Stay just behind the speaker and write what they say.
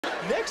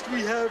Next,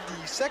 we have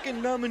the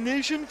second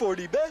nomination for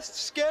the best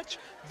sketch,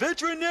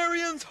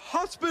 Veterinarians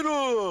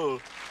Hospital.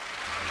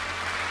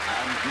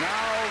 And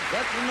now,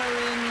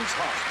 Veterinarians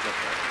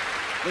Hospital,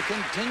 the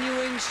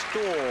continuing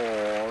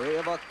story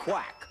of a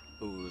quack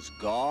who's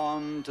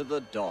gone to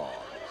the dogs.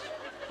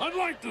 I'd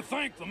like to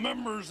thank the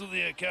members of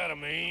the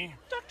Academy.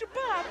 Dr.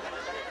 Bob,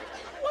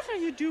 what are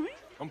you doing?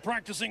 I'm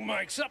practicing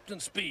my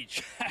acceptance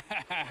speech.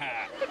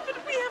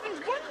 But we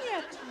haven't won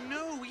yet.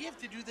 No, we have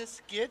to do the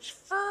sketch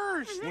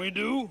first. We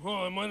do?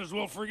 Oh, I might as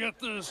well forget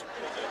this.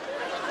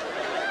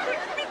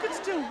 We could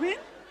still win.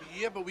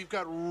 Yeah, but we've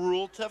got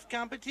real tough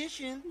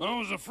competition. I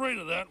was afraid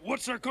of that.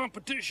 What's our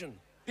competition?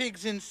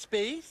 Pigs in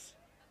space.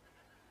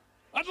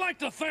 I'd like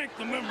to thank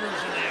the members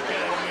of the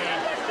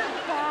Academy.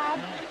 Dr. Bob,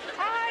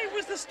 I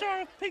was the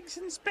star of Pigs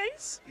in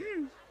Space.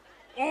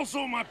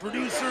 Also my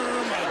producer,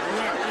 my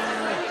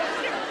director.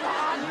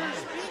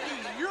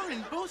 Speedy, you're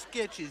in both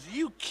sketches.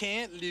 You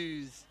can't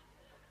lose.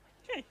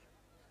 Okay,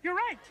 you're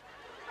right.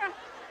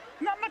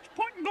 Not much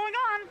point in going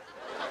on.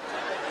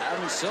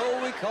 And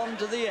so we come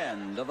to the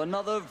end of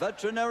another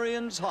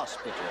Veterinarians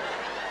Hospital.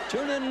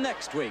 Tune in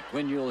next week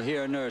when you'll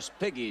hear Nurse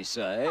Piggy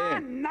say...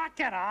 Knock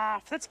it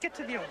off. Let's get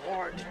to the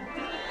award.